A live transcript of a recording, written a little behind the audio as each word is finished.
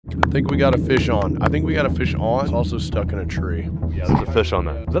think we got a fish on. I think we got a fish on. It's also stuck in a tree. Yeah, there's a fish on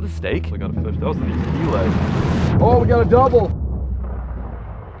that. Was that the steak? I got a fish. That was the fillet. Oh, we got a double.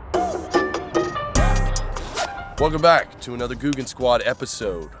 Welcome back to another Googan Squad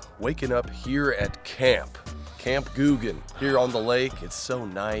episode. Waking up here at Camp Googan, here on the lake. It's so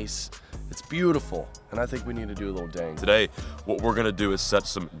nice. It's beautiful, and I think we need to do a little dang. Today, what we're gonna do is set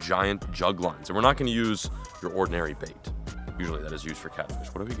some giant jug lines, and we're not gonna use your ordinary bait. Usually that is used for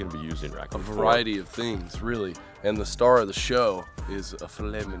catfish. What are we gonna be using, Rack? A variety of things, really. And the star of the show is a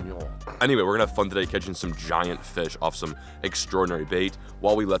filet mignon. Anyway, we're gonna have fun today catching some giant fish off some extraordinary bait.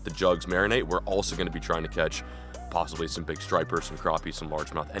 While we let the jugs marinate, we're also gonna be trying to catch possibly some big stripers, some crappies, some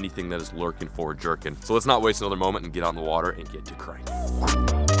largemouth, anything that is lurking for jerking. So let's not waste another moment and get out in the water and get to crank.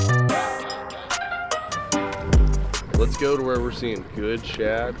 Let's go to where we're seeing good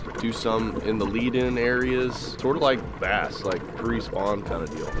shad. Do some in the lead-in areas, sort of like bass, like pre-spawn kind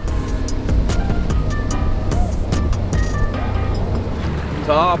of deal.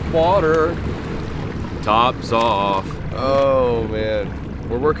 Top water. Tops off. Oh man,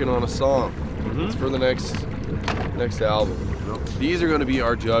 we're working on a song. It's for the next album. These are going to be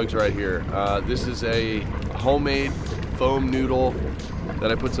our jugs right here. This is a homemade foam noodle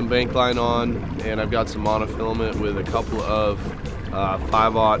that I put some bank line on, and I've got some monofilament with a couple of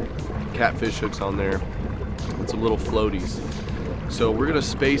 5/0 catfish hooks on there and some little floaties. So we're gonna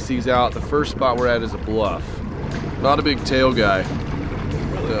space these out. The first spot we're at is a bluff. Not a big tail guy.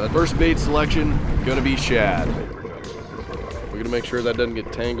 The first bait selection, gonna be shad. We're gonna make sure that doesn't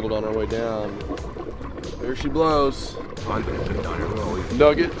get tangled on our way down. There she blows.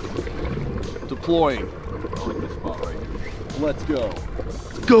 Nugget deploying. Let's go.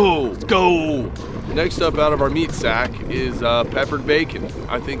 Let's go. Next up out of our meat sack is peppered bacon.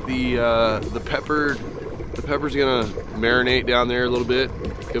 I think the pepper's gonna marinate down there a little bit,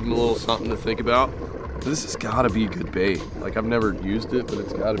 give them a little something to think about. This has gotta be good bait. Like, I've never used it, but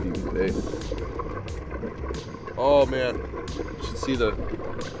it's gotta be good bait. Oh man, you should see the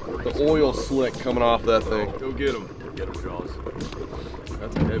oil slick coming off that thing. Go get him. Get him, Jaws.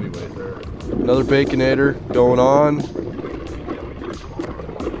 That's a heavyweight there. Another baconator going on.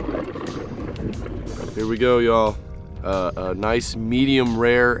 Here we go, y'all. A nice medium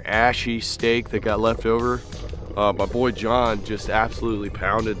rare ashy steak that got left over. My boy John just absolutely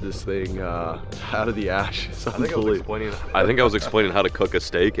pounded this thing out of the ashes. I think I was explaining how to cook a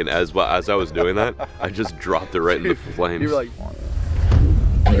steak, and as I was doing that, I just dropped it right in the flames. You were like,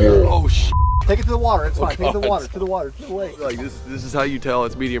 oh shit. Take it to the water. It's fine. Take it to the water. To the water. To the lake. Like this is how you tell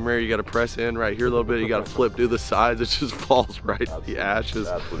it's medium rare. You got to press in right here a little bit. You got to flip to the sides. It just falls right in the ashes.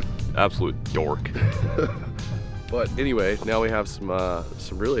 Absolute dork. But anyway, now we have some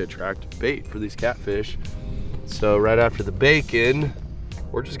really attractive bait for these catfish. So right after the bacon,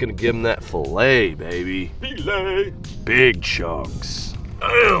 we're just gonna give them that fillet, baby. Fillet. Big chunks.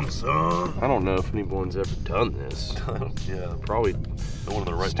 Damn, son. I don't know if anyone's ever done this. Yeah, Probably one of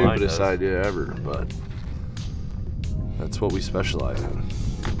the right stupidest idea ever, but that's what we specialize in.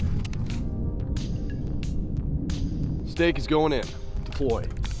 Steak is going in. Deploy.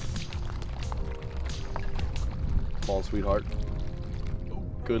 Come on, sweetheart.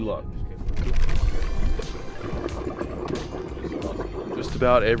 Good luck. Just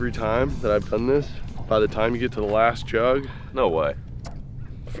about every time that I've done this, by the time you get to the last jug, No way.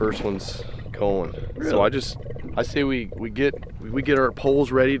 the first one's going. Really? So I say we get our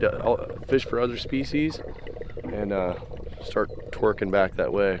poles ready to fish for other species, and start twerking back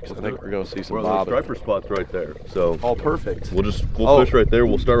that way, because I think we're gonna see some bobbing. Striper spots right there. So Oh, perfect. we'll fish right there.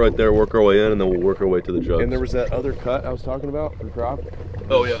 We'll start right there, work our way in, and then we'll work our way to the jugs. And there was that other cut I was talking about for crop.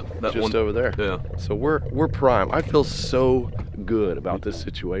 Oh yeah, that Just one over there. Yeah. So we're prime. I feel so good about this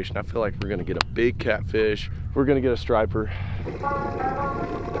situation. I feel like we're gonna get a big catfish. We're gonna get a striper.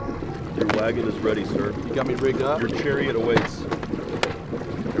 Your wagon is ready, sir. You got me rigged up? Your chariot awaits.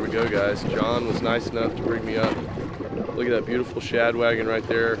 Here we go, guys. John was nice enough to bring me up. Look at that beautiful shad wagon right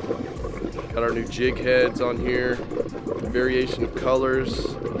there. Got our new jig heads on here. Variation of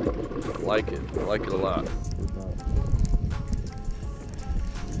colors. I like it a lot.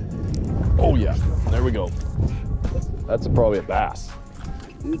 Oh yeah, there we go. That's probably a bass.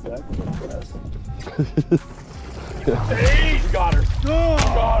 Dude, that was a bass. Hey, you got her. Oh.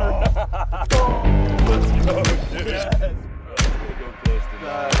 Got her. Let's go, dude. Yes.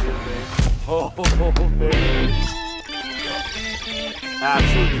 Oh, baby.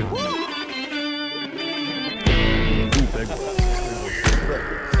 Absolutely. Ooh, big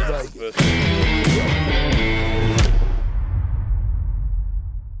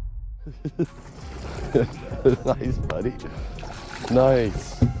Nice, buddy.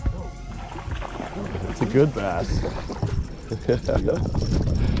 Nice. That's a good bass.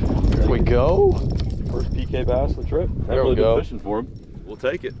 There we go. First PK bass of the trip. There we go. Fishing for him. We'll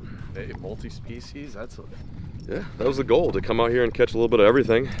take it. Hey, multi-species, that's a... Yeah, that was the goal, to come out here and catch a little bit of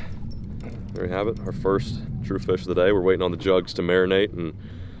everything. There we have it, our first true fish of the day. We're waiting on the jugs to marinate and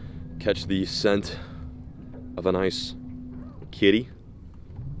catch the scent of a nice kitty.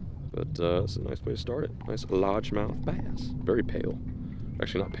 But it's a nice way to start it. Nice largemouth bass. Very pale.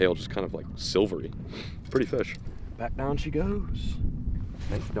 Actually not pale, just kind of like silvery. Pretty fish. Back down she goes.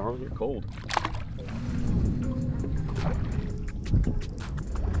 Thanks, darling, you're cold.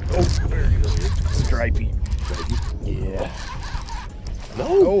 Oh, there he goes. Stripey. Yeah. No.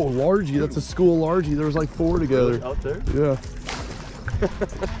 Oh, largie. That's a school largie. There was like 4 together. Out there? Yeah.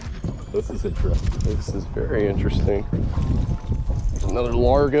 This is interesting. This is very interesting. There's another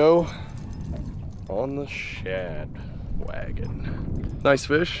largo on the shad wagon. Nice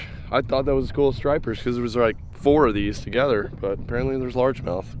fish. I thought that was cool as stripers because there was like 4 of these together, but apparently there's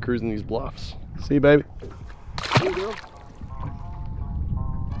largemouth cruising these bluffs. See, baby? There you go.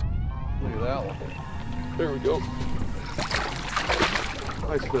 Look at that one. There we go.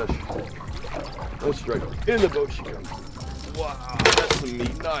 Nice fish. Nice striper. In the boat she comes. Wow, that's some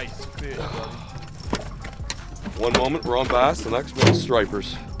meat. Nice fish, buddy. One moment we're on bass, the next one is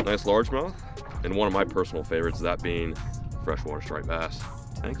stripers. Nice largemouth, and one of my personal favorites, that being freshwater striped bass.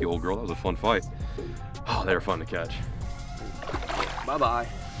 Thank you, old girl. That was a fun fight. Oh, they were fun to catch. Bye-bye.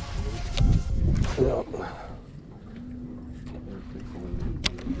 Yep.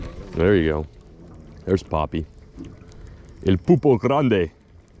 There you go. There's Poppy. El Pupo Grande.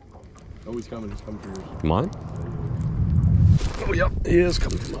 Oh, he's coming. He's coming for yours. Come on. Oh, yep. He is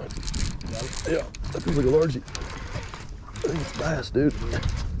coming for mine. Yeah, that feels like a largie. I think it's bass, dude.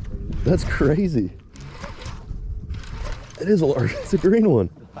 That's crazy. It is a large. It's a green one.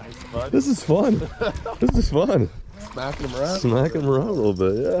 Nice, this is fun. This is fun. Smacking them around. Smacking them around a little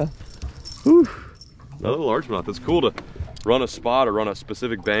bit, yeah. Whew. Another largemouth. It's cool to run a spot or run a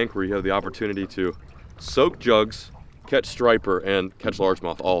specific bank where you have the opportunity to soak jugs, catch striper, and catch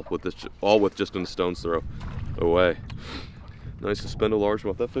largemouth all with just a stone's throw away. Nice to spend a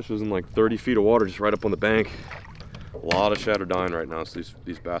largemouth. That fish was in like 30 feet of water just right up on the bank. A lot of shad are dying right now, so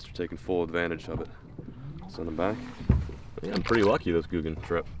these bass are taking full advantage of it. Send them back. Yeah, I'm pretty lucky this Googan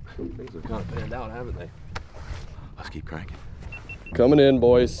trip. Things have kind of panned out, haven't they? Let's keep cranking. Coming in,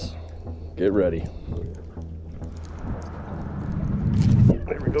 boys. Get ready.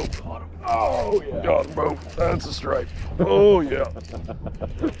 There we go. Oh, yeah. Got him, bro. That's a stripe. Oh, yeah.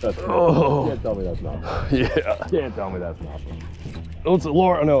 Oh. Can't tell me that's not. Yeah. Can't tell me that's not. Oh, it's a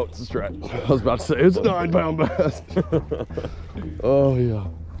Laura. No, it's a stripe. I was about to say it's a 9-pound bass. Oh, yeah.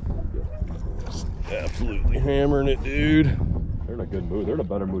 Just absolutely hammering it, dude. They're in a good mood. They're in a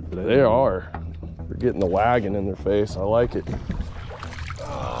better mood today. They are. They're getting the wagon in their face. I like it.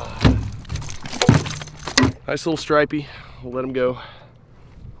 Nice little stripey. We'll let him go.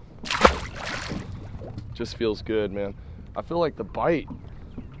 Just feels good, man. I feel like the bite,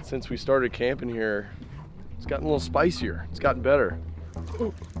 since we started camping here, it's gotten a little spicier. It's gotten better.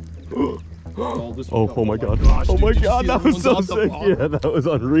 Oh my god. Oh my god, that was so sick. Yeah, that was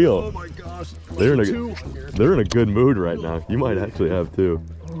unreal. Oh my gosh. They're in a good mood right now. You might actually have 2.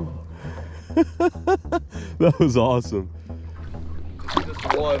 That was awesome.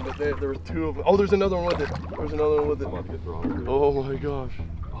 Just one, but there were 2 of them. Oh, there's another one with it. There's another one with it. Oh my gosh.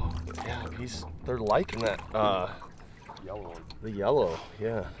 Oh, yeah, they're liking that yellow one. The yellow,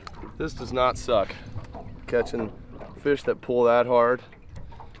 yeah. This does not suck. Catching fish that pull that hard.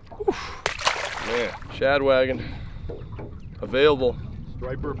 Oof. Man, shad wagon available.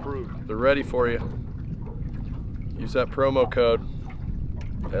 Striper approved. They're ready for you. Use that promo code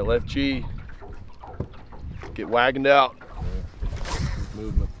LFG. Get wagoned out. There's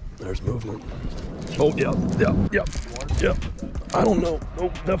movement. There's movement. Oh, yep. I don't know.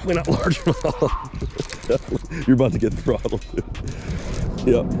 Nope, definitely not largemouth. Definitely. You're about to get throttled, dude.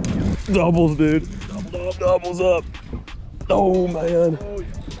 Yep. Doubles, dude. Doubled up, doubles up. Oh, man.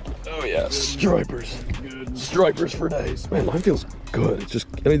 Oh, yeah. Stripers. Stripers for days. Man, mine feels good. It's just,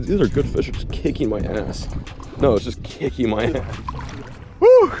 I mean, these are good fish. It's just kicking my ass. No, it's just kicking my ass.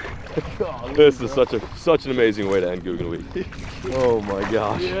 Woo! This is such an amazing way to end Googan Week. Oh my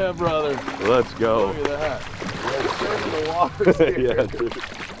gosh. Yeah, brother. Let's go. Look at that. Yeah, dude.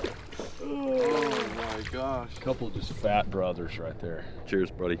 Oh my gosh. Couple of just fat brothers right there.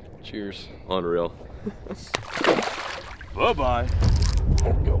 Cheers, buddy. Cheers. Unreal. Bye-bye.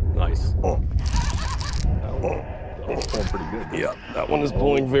 There we go. Nice. Oh. That one's pulling pretty good. Yeah, that one is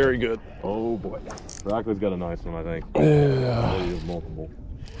pulling very good. Oh boy. Brackley's got a nice one, I think. Yeah. He has multiple.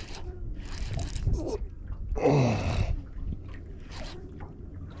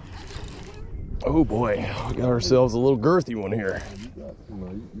 Oh boy, we got ourselves a little girthy one here.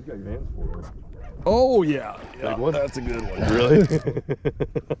 You got your hands full there. Oh yeah, Big one? That's a good one. Really?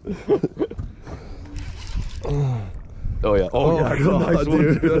 Oh yeah. Oh yeah, God, nice one,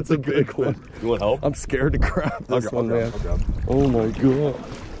 dude, that's a big one. You want help? I'm scared to grab this I'll one, grab, man. I'll grab. Oh my God.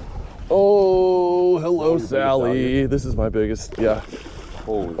 Oh, hello, your Sally. biggest This is my biggest. Yeah.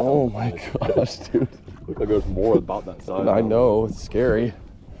 Holy Oh my gosh, dude. Looks like there's more about that size. I know, it's scary.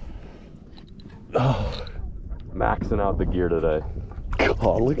 Oh, maxing out the gear today.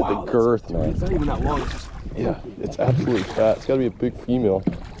 God, look at the girth, man. It's not even that long. It's just Yeah, it's absolutely fat. It's got to be a big female.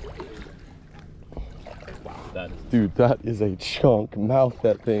 that is. Dude, that is a chunk. Mouth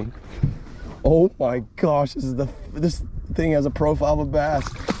that thing. Oh my gosh, this thing has a profile of a bass.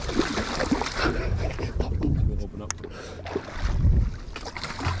 Open up.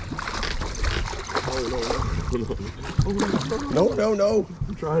 No.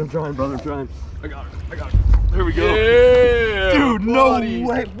 I'm trying, brother. I'm trying. I got it. There we go. Yeah, Dude, buddy. no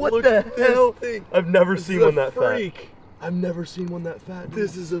way. What Look the at this hell? thing. I've never This seen is a one that freak. fat. I've never seen one that fat.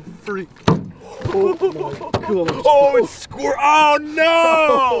 This is a freak. Oh my gosh. Oh, it's squirt. Oh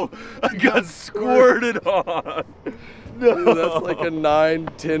no! I got squirted on. No, Dude, that's like a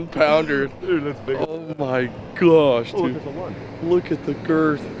 9-10 pounder. Dude, that's big. Oh my gosh, Oh, look dude. at the one. Look at the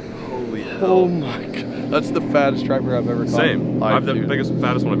girth. Holy hell. Oh my god. That's the fattest striper I've ever caught. Same. I have the Dude. biggest,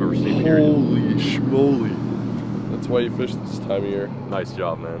 fattest one I've ever seen here. Holy schmoly. That's why you fish this time of year. Nice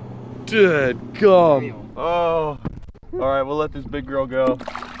job, man. Good gum. Oh. Alright, we'll let this big girl go.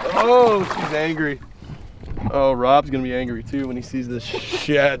 Oh, she's angry. Oh, Rob's gonna be angry too when he sees this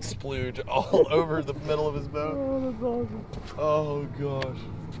shad splooge all over the middle of his boat. Oh, that's awesome. Oh gosh.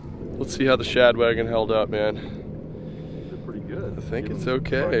 Let's see how the shad wagon held up, man. Pretty good. I think it's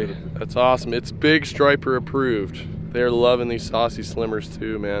okay. That's awesome. It's big striper approved. They're loving these saucy slimmers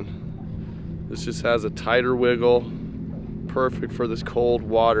too, man. This just has a tighter wiggle. Perfect for this cold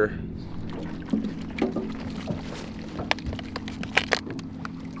water.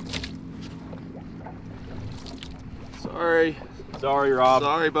 Sorry, Rob.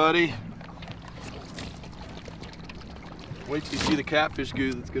 Sorry, buddy. Wait till you see the catfish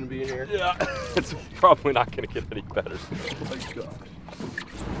goo that's gonna be in here. Yeah, it's probably not gonna get any better. Oh my gosh.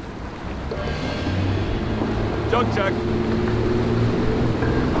 Junk check.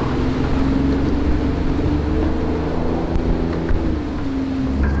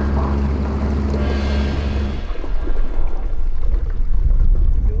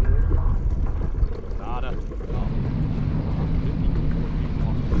 Nada.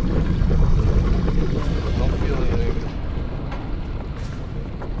 Don't feel anything.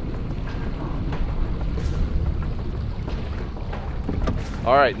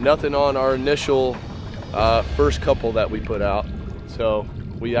 All right, nothing on our initial first couple that we put out. So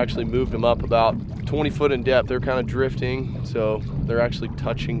we actually moved them up about 20 foot in depth. They're kind of drifting, so they're actually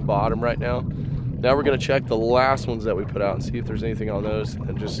touching bottom right now. Now we're gonna check the last ones that we put out and see if there's anything on those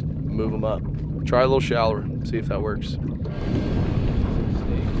and just move them up. Try a little shallower, see if that works.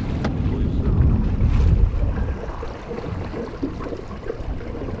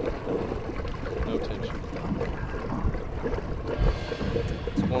 No tension.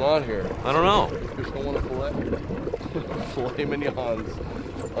 What's going on here? I don't know. Fish don't want to fillet. Filet mignons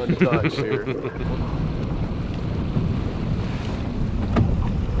untouched here.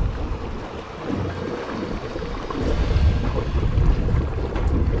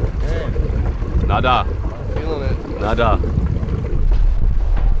 Nada. Feeling it. Nada.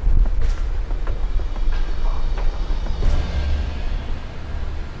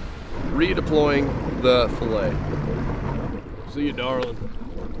 Redeploying the fillet. See you, darling.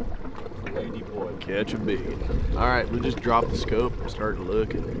 Catch a big. All right, we just dropped the scope and started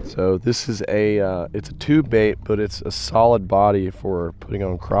looking. So this is it's a tube bait, but it's a solid body for putting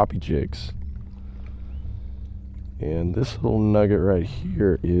on crappie jigs. And this little nugget right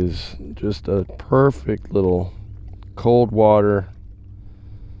here is just a perfect little cold water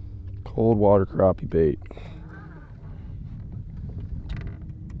crappie bait.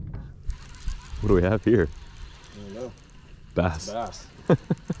 What do we have here? I don't know. Bass. Bass.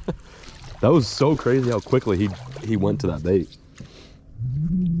 That was so crazy how quickly he went to that bait.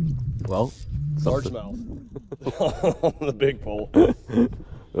 Well, Largemouth. The big pole.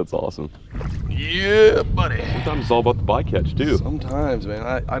 that's awesome. Yeah, buddy. Sometimes it's all about the bycatch too. Sometimes, man.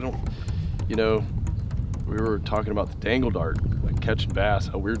 I don't, you know, we were talking about the dangle dart, like catching bass,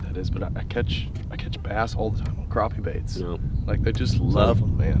 how weird that is, but I catch bass all the time on crappie baits. Yeah. Like they just love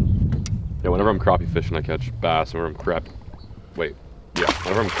them, man. Yeah, whenever I'm crappie fishing, I catch bass. Whenever I'm Yeah,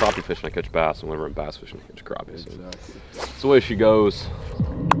 whenever I'm crappie fishing, I catch bass, and whenever I'm bass fishing, I catch crappie. So Exactly. that's the way she goes.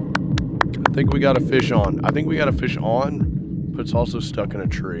 I think we got a fish on. I think we got a fish on, but it's also stuck in a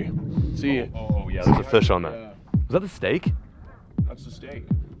tree. See? Oh yeah, there's a fish on that. Yeah, Is that the steak? that's the steak.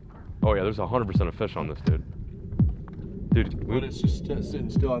 Oh yeah, there's 100% of fish on this, dude. Dude, But it's just sitting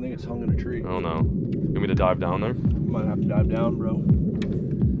still. I think it's hung in a tree. oh no. You want me to dive down there? Might have to dive down, bro.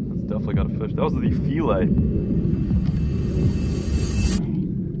 That's definitely got a fish. That was the fillet.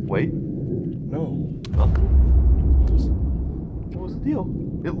 Wait. No. Huh? What was the deal?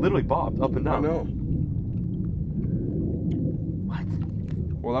 It literally bobbed up and I down. know. What?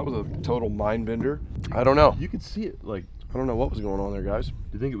 Well, that was a total mind bender. I don't know. You could see it, like, I don't know what was going on there, guys. do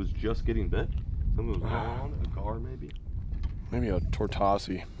you think it was just getting bit? Something was going on? A gar, maybe? Maybe a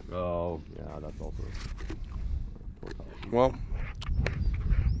tortasi. Oh, yeah, that's also. Well,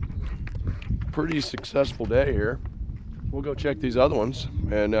 pretty successful day here. We'll go check these other ones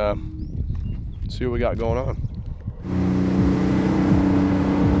and see what we got going on.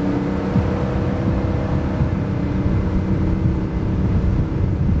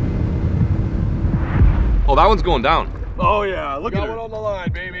 Oh, that one's going down. Oh yeah, look Got at one her. on the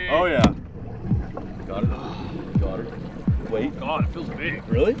line, baby. Oh yeah. Got it. Got her. Wait. God, it feels big.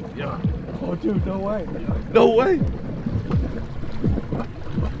 Really? Yeah. Oh, dude, no way. No way.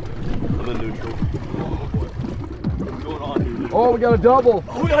 I'm in neutral. What's going on, dude? Oh, we got a double.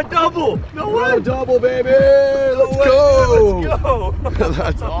 Oh, we got a double. No We got way. a double, baby. Let's go. Let's go.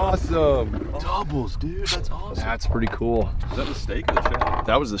 That's awesome. Doubles, dude. That's awesome. That's pretty cool. Is that the steak or the shad?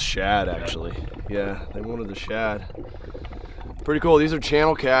 That was the shad, actually. Yeah, they wanted the shad. Pretty cool. These are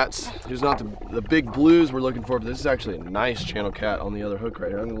channel cats. Here's not the big blues we're looking for, but this is actually a nice channel cat on the other hook right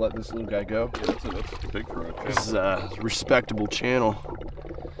here. I'm gonna let this little guy go. Yeah, that's big for a This is a respectable channel.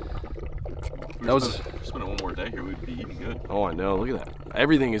 That was. Spending one more day here, we'd be eating good. Oh, I know. Look at that.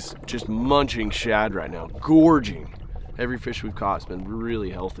 Everything is just munching shad right now. Gorging. Every fish we've caught has been really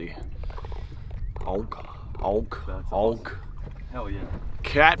healthy. Onk, onk, That's onk. Hell yeah.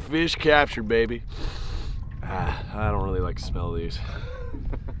 Catfish captured, baby. Ah, I don't really like to smell these.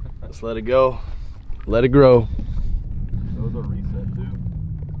 Let's let it go. Let it grow. That was a reset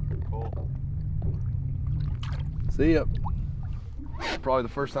too. Cool. See ya. Probably the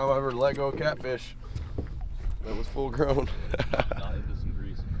first time I ever let go of catfish. That was full grown. Not into some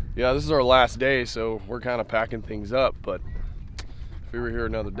grease. Yeah, this is our last day, so we're kind of packing things up, but if we were here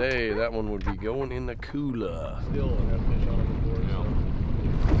another day, that one would be going in the cooler. Still have fish on it before, so.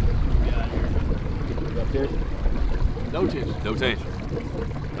 No tish. No taste.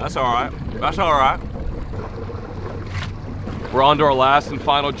 That's all right. That's all right. We're on to our last and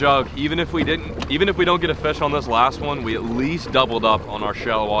final jug. Even if we don't get a fish on this last one, we at least doubled up on our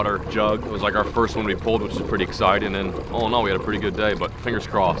shallow water jug. It was like our first one we pulled, which is pretty exciting. And all in all, we had a pretty good day. But fingers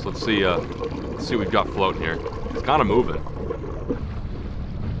crossed. Let's see what we've got floating here. It's kind of moving.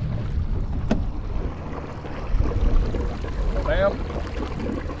 Bam.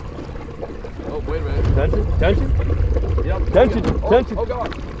 Oh, wait a minute. Tension, tension, Yep. tension, tension. Oh,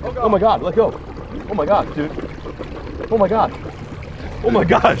 God. Oh, God. Oh my God, let go. Oh my God, dude. Oh my God. Oh my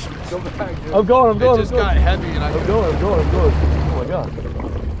gosh. Go back, dude. I'm going, I'm going. It just got heavy and I'm going. Oh my God.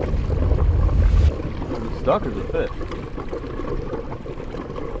 Is it stuck or is it fit?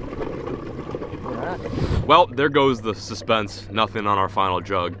 Well, there goes the suspense. Nothing on our final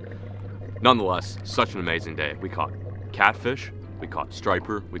jug. Nonetheless, such an amazing day. We caught catfish, we caught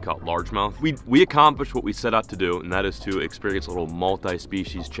striper, we caught largemouth. We accomplished what we set out to do, and that is to experience a little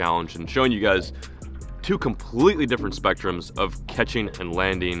multi-species challenge and showing you guys two completely different spectrums of catching and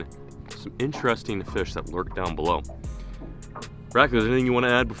landing some interesting fish that lurk down below. Rack, is there anything you want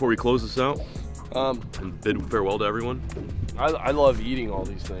to add before we close this out? And bid farewell to everyone? I love eating all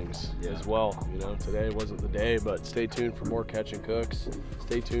these things as well. You know, today wasn't the day, but stay tuned for more Catch and Cooks.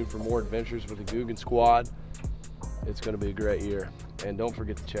 Stay tuned for more adventures with the Googan squad. It's going to be a great year. And don't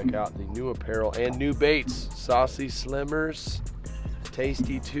forget to check out the new apparel and new baits. Saucy Slimmers,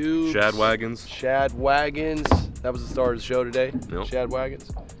 Tasty Tubes. Shad wagons. Shad Wagons. That was the star of the show today. Yep. Shad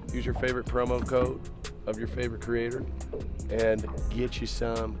Wagons. Use your favorite promo code of your favorite creator and get you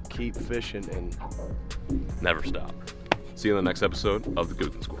some. Keep fishing and Never stop. See you in the next episode of the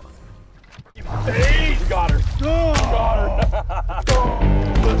Googan Squad. Hey, we got her. Oh, got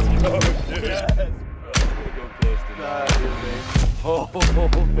her. Let's go, dude. Yes. Oh,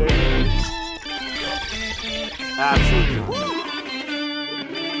 baby. Absolutely.